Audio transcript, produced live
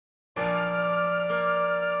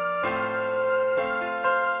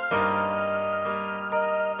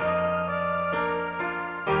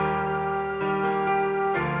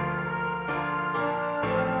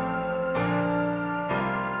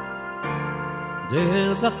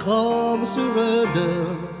There's a calm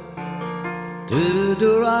surrender to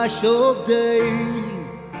the rush of day,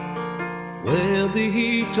 when the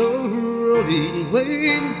heat of rolling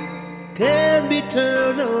wind can be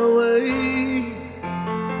turned away.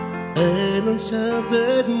 An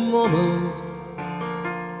enchanted moment,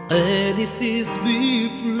 and it sees me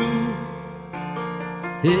through.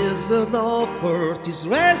 Is an offer, this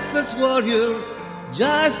restless warrior,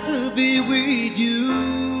 just to be with you.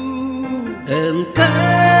 And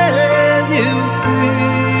can you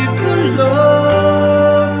feel the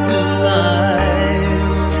love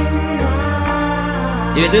tonight?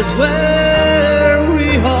 It is where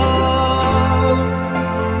we are.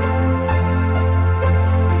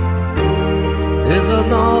 Is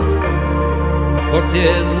enough for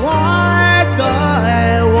this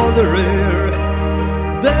wide-eyed wanderer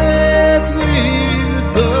that we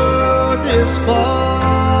burn this far.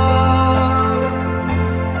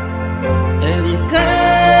 And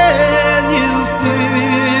can you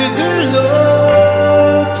feel the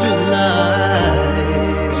love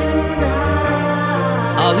tonight?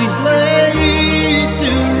 How he's laid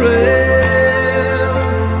to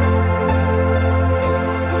rest.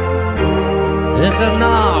 It's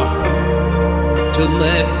enough to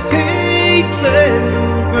make kings and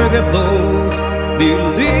vagabonds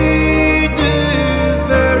believe the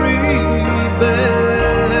very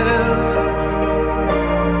best.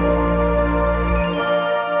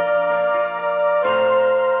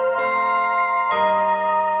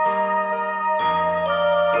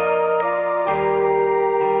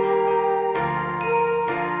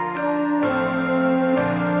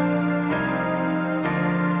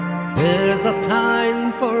 There's a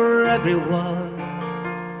time for everyone,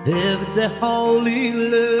 if the holy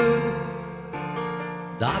love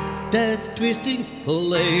that twisting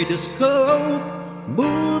kaleidoscope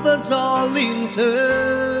move us all in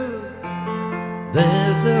turn.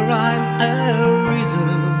 There's a rhyme and reason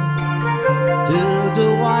to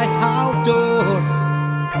the white outdoors,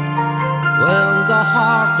 when the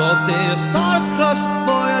heart of the star-crossed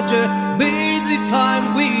voyager beats the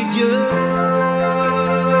time with yours.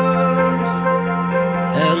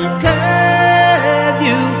 And can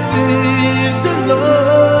you feel the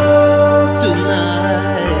love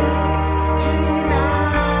tonight?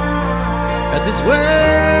 That is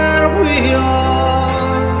where we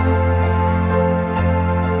are.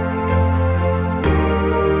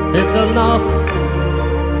 It's enough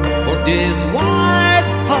for this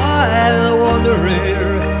wide-eyed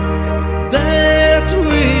wanderer that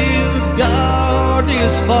will guard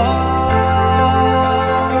this far.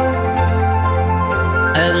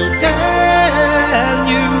 And can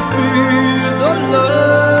you feel the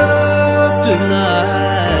love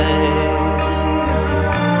tonight?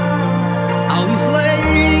 How he's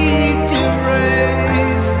laid to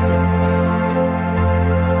rest.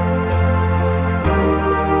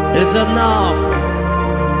 It's enough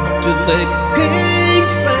to make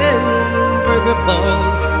kings and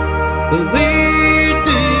vagabonds believe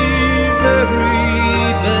the very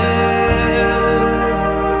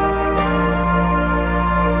best.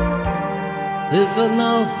 It's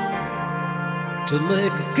enough to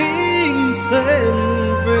make kings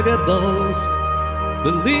and vagabonds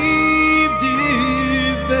believe the